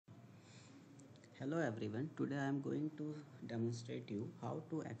Hello everyone, today I am going to demonstrate you how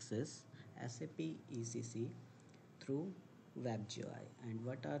to access SAP ECC through WEBGUI and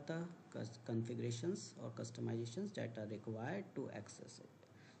what are the configurations or customizations that are required to access it.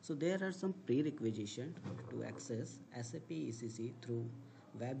 So there are some prerequisites to access SAP ECC through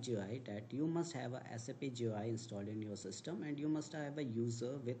WEBGUI, that you must have a SAP GUI installed in your system and you must have a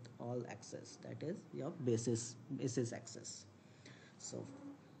user with all access, that is your basis access. So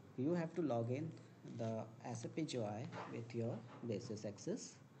you have to log in the SAP GUI with your basis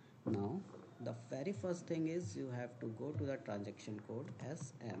access. Now the very first thing is you have to go to the transaction code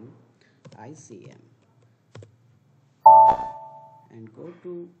SMICM and go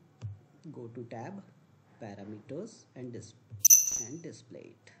to tab parameters and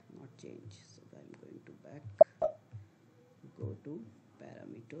display it, not change. So I'm going to back, go to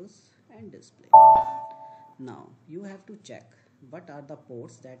parameters and display. Now you have to check what are the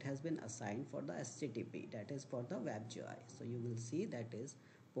ports that has been assigned for the HTTP, that is for the WEBGUI. So you will see that is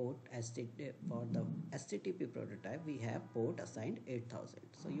port HTTP. For the HTTP prototype we have port assigned 8000.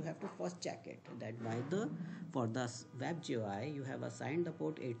 So you have to first check it that for the WEBGUI you have assigned the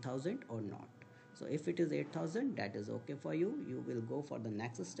port 8000 or not. So if it is 8000, that is okay for you. You will go for the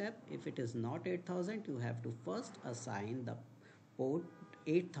next step. If it is not 8000, you have to first assign the port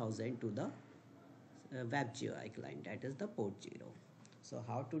 8000 to the WEBGUI client, that is the port 0. So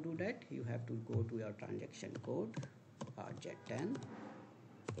how to do that? You have to go to your transaction code RJ10,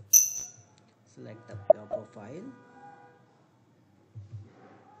 select your profile,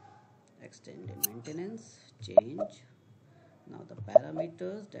 extended maintenance, change. Now the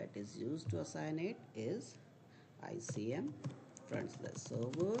parameters that is used to assign it is ICM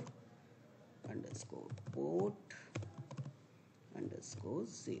 /server underscore port underscore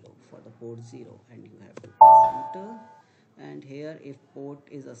 0 for the port 0, and you have to press enter. And here if port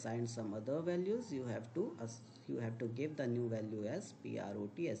is assigned some other values, you have to give the new value as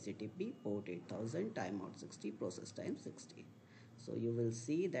PROT HTTP port 8000 timeout 60 process time 60. So you will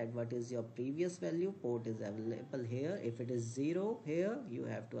see that what is your previous value, port is available here. If it is 0 here, you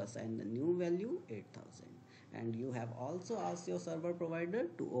have to assign the new value 8000. And you have also asked your server provider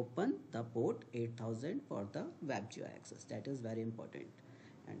to open the port 8000 for the WEBGUI access. That is very important.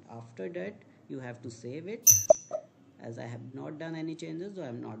 And after that you have to save it. As I have not done any changes, so I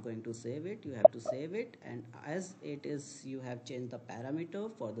am not going to save it. You have to save it, and as it is you have changed the parameter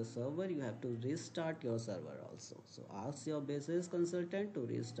for the server, you have to restart your server also. So ask your basis consultant to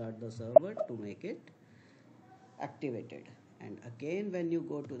restart the server to make it activated. And again when you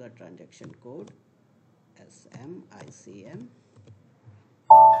go to the transaction code SMICM,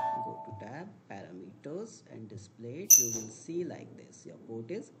 go to tab parameters and display it, you will see like this, your port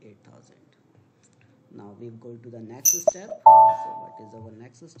is 8000. Now we go to the next step. So what is our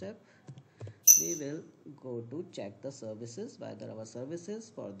next step? We will go to check the services, whether our services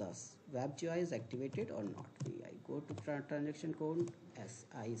for the WEBGUI is activated or not. I go to transaction code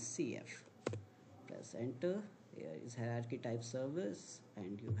SICF, press enter. Here is hierarchy type service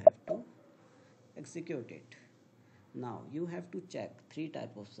and you have to execute it. Now you have to check three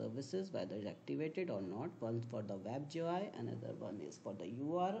type of services whether it is activated or not. One for the WEBGUI, another one is for the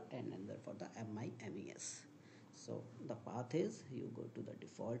UR, and another for the mimes. So the path is you go to the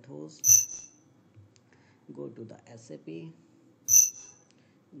default host, go to the SAP,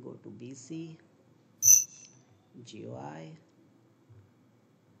 go to BC, GUI,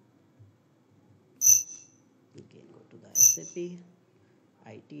 again go to the SAP,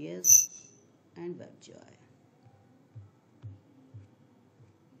 ITS and WEBGUI.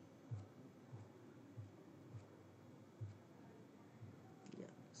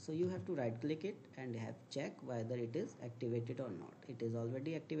 So you have to right click it and have check whether it is activated or not. It is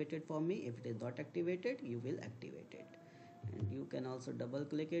already activated for me. If it is not activated, you will activate it. And you can also double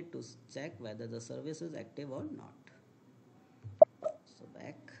click it to check whether the service is active or not. So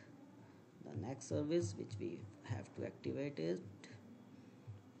back, the next service which we have to activate is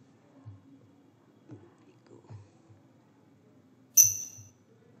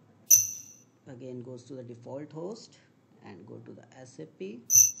again goes to the default host and go to the SAP,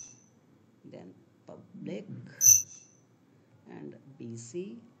 then public and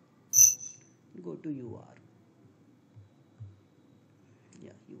BC, go to UR,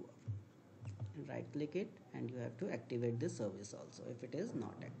 and right click it, and you have to activate this service also if it is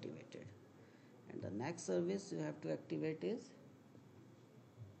not activated. And the next service you have to activate is,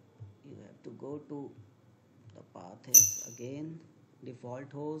 you have to go to the path is again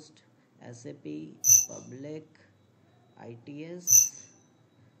default host, SAP, public, ITS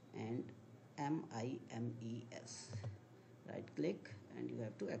and mimes. Right click and you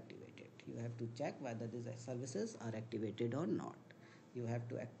have to activate it. You have to check whether these services are activated or not. You have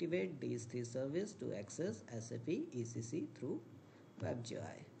to activate these three services to access SAP ECC through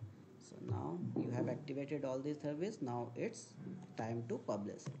WebGUI. So now you have activated all these services. Now it's time to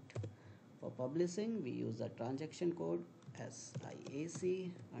publish it. For publishing, we use the transaction code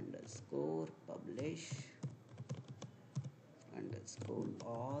SIAC underscore publish underscore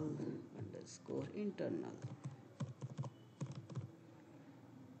all underscore internal.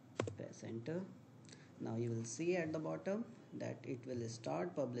 Press enter. Now you will see at the bottom that it will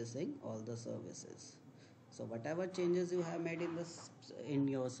start publishing all the services. So whatever changes you have made in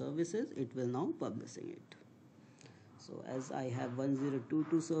your services, it will now publishing it. So as I have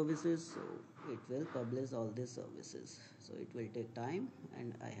 1022 services, so it will publish all these services. So it will take time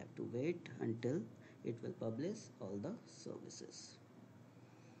and I have to wait until it will publish all the services.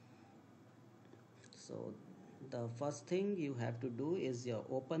 So the first thing you have to do is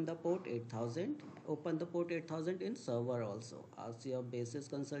open the port 8000. Open the port 8000 in server also. Ask your basis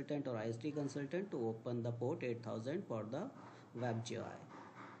consultant or IST consultant to open the port 8000 for the WebGUI.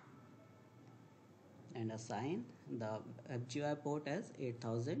 And assign the WebGUI port as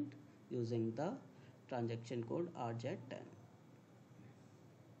 8000 using the transaction code RJ10.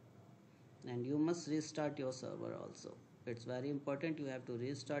 And you must restart your server also. It's very important, you have to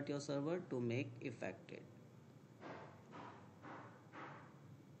restart your server to make effective.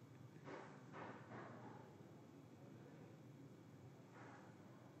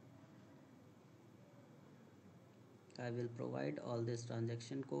 I will provide all these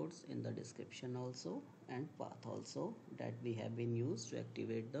transaction codes in the description also and path also that we have been used to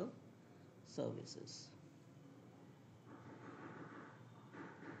activate the services.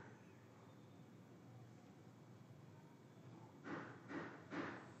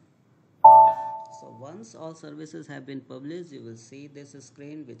 So once all services have been published, you will see this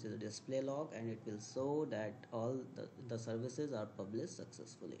screen which is a display log, and it will show that all the services are published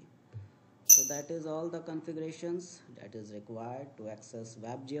successfully. So that is all the configurations that is required to access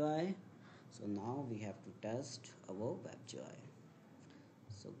WebGUI. So now we have to test our WebGUI.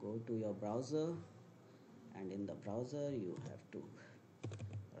 So go to your browser, and in the browser you have to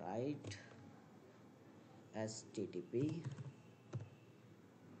write http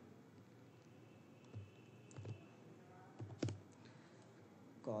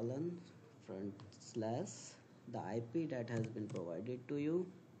colon front slash the IP that has been provided to you.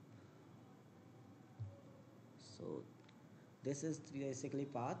 So this is basically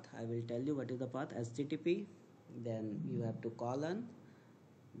path. I will tell you what is the path. HTTP, then you have to colon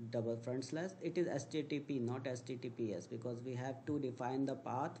double front slash. It is HTTP, not HTTPS, because we have to define the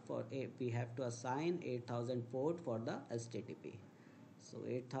path for a. We have to assign 8000 port for the HTTP. So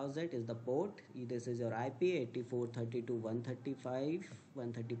 8000 is the port. This is your IP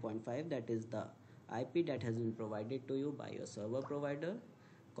 8432.135.130.5. That is the IP that has been provided to you by your server provider.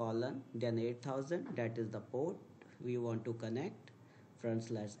 Colon, then 8000, that is the port we want to connect. Front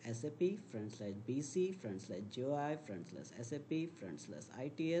slash SAP, front slash BC, front slash GUI, front slash SAP, front slash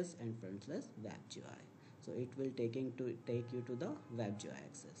ITS, and front slash WebGUI. So it will take you to the WebGUI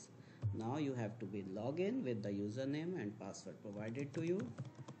access. Now you have to be log in with the username and password provided to you.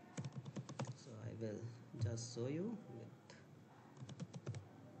 So I will just show you with.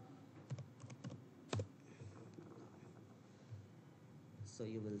 So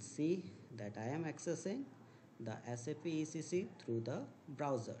you will see that I am accessing the SAP ECC through the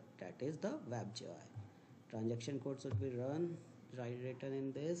browser, that is the WebGUI. Transaction code should be written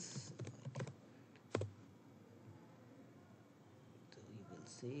in this. So you will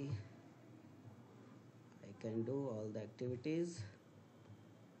see I can do all the activities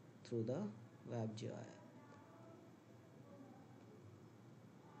through the WebGUI.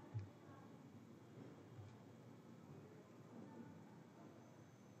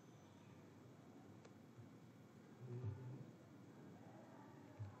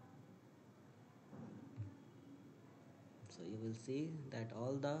 So you will see that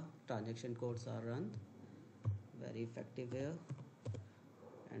all the transaction codes are run very effective here,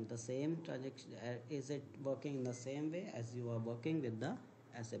 and the same transaction is it working in the same way as you are working with the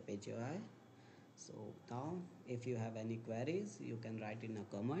SAP GUI. So now if you have any queries, you can write in a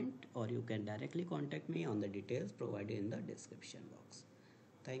comment, or you can directly contact me on the details provided in the description box.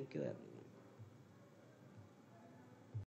 Thank you everyone.